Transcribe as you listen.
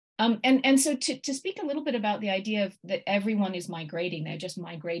And so to speak a little bit about the idea of that everyone is migrating, they're just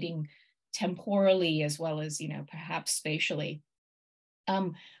migrating temporally as well as, perhaps spatially.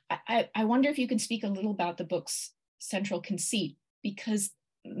 I wonder if you can speak a little about the book's central conceit, because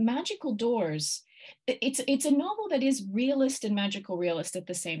Magical Doors, it's a novel that is realist and magical realist at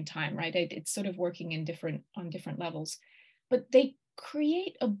the same time, right? It's sort of working on different levels, but they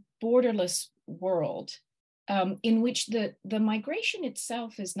create a borderless world in which the migration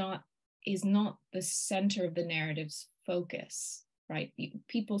itself is not the center of the narrative's focus, right?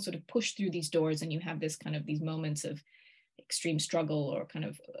 People sort of push through these doors, and you have this kind of these moments of extreme struggle or kind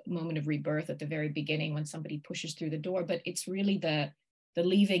of moment of rebirth at the very beginning when somebody pushes through the door, but it's really the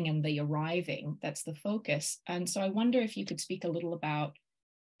leaving and the arriving that's the focus. And so I wonder if you could speak a little about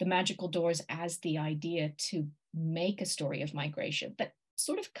the Magical Doors as the idea to make a story of migration that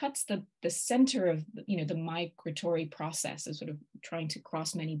sort of cuts the center of the migratory process of sort of trying to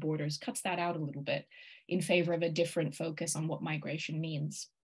cross many borders, cuts that out a little bit in favor of a different focus on what migration means.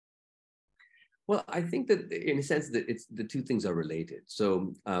 Well, I think that in a sense that it's the two things are related.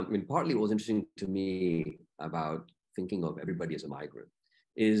 So, partly what was interesting to me about thinking of everybody as a migrant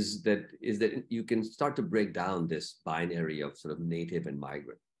is that you can start to break down this binary of sort of native and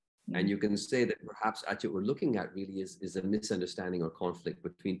migrant. And you can say that perhaps actually what we're looking at really is a misunderstanding or conflict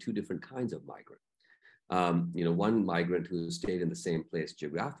between two different kinds of migrant. One migrant who stayed in the same place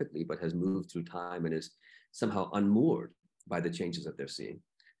geographically, but has moved through time and is somehow unmoored by the changes that they're seeing.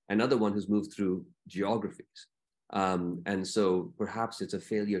 Another one who's moved through geographies. And so perhaps it's a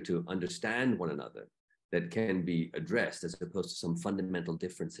failure to understand one another that can be addressed as opposed to some fundamental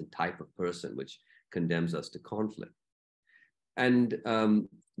difference in type of person, which condemns us to conflict. And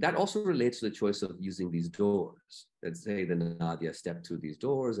that also relates to the choice of using these doors. Let's say the Nadia stepped through these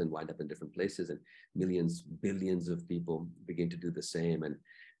doors and wind up in different places, and millions, billions of people begin to do the same, and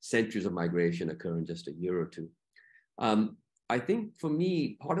centuries of migration occur in just a year or two. I think for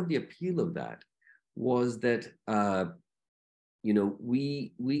me, part of the appeal of that was that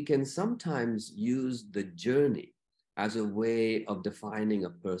we can sometimes use the journey as a way of defining a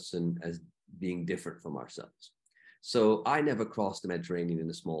person as being different from ourselves. So I never crossed the Mediterranean in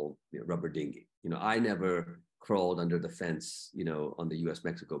a small rubber dinghy. I never crawled under the fence, on the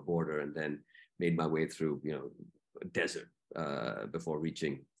US-Mexico border and then made my way through, a desert before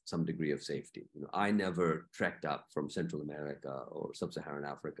reaching some degree of safety. I never trekked up from Central America or Sub-Saharan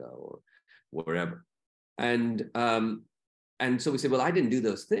Africa or wherever. And so we say, well, I didn't do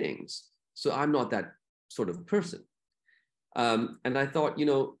those things, so I'm not that sort of person. And I thought,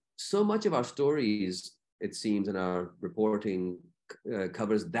 so much of our stories, it seems, in our reporting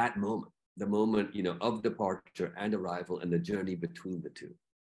covers that moment, the moment, of departure and arrival and the journey between the two.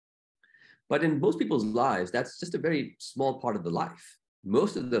 But in most people's lives, that's just a very small part of the life.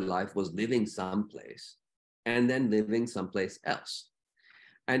 Most of their life was living someplace and then living someplace else.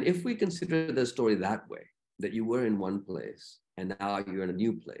 And if we consider the story that way, that you were in one place and now you're in a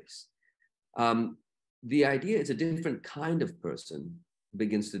new place, the idea is a different kind of person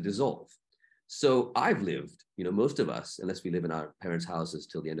begins to dissolve. So I've lived, most of us, unless we live in our parents' houses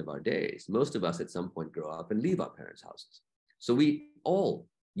till the end of our days, most of us at some point grow up and leave our parents' houses. So we all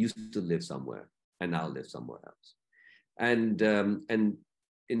used to live somewhere and now live somewhere else. And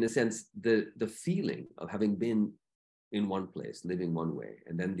in a sense, the feeling of having been in one place, living one way,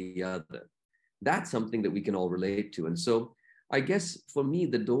 and then the other, that's something that we can all relate to. And so I guess for me,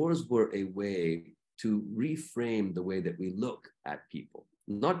 the doors were a way to reframe the way that we look at people.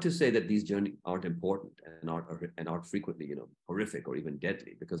 Not to say that these journeys aren't important and aren't frequently, horrific or even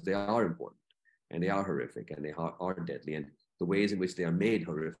deadly, because they are important and they are horrific and they are deadly. And the ways in which they are made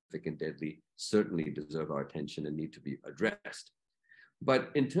horrific and deadly certainly deserve our attention and need to be addressed.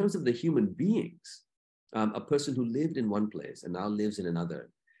 But in terms of the human beings, a person who lived in one place and now lives in another,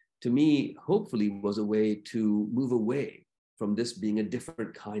 to me, hopefully was a way to move away from this being a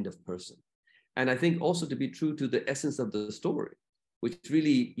different kind of person. And I think also to be true to the essence of the story, which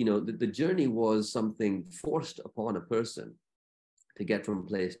really, the journey was something forced upon a person to get from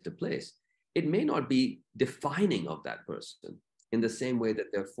place to place. It may not be defining of that person in the same way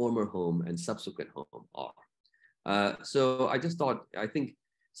that their former home and subsequent home are. So I just thought, I think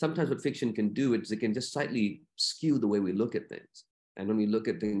sometimes what fiction can do is it can just slightly skew the way we look at things. And when we look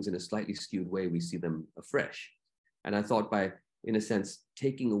at things in a slightly skewed way, we see them afresh. And I thought by, in a sense,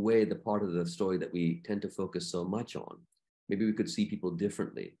 taking away the part of the story that we tend to focus so much on, maybe we could see people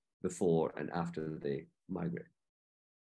differently before and after they migrate.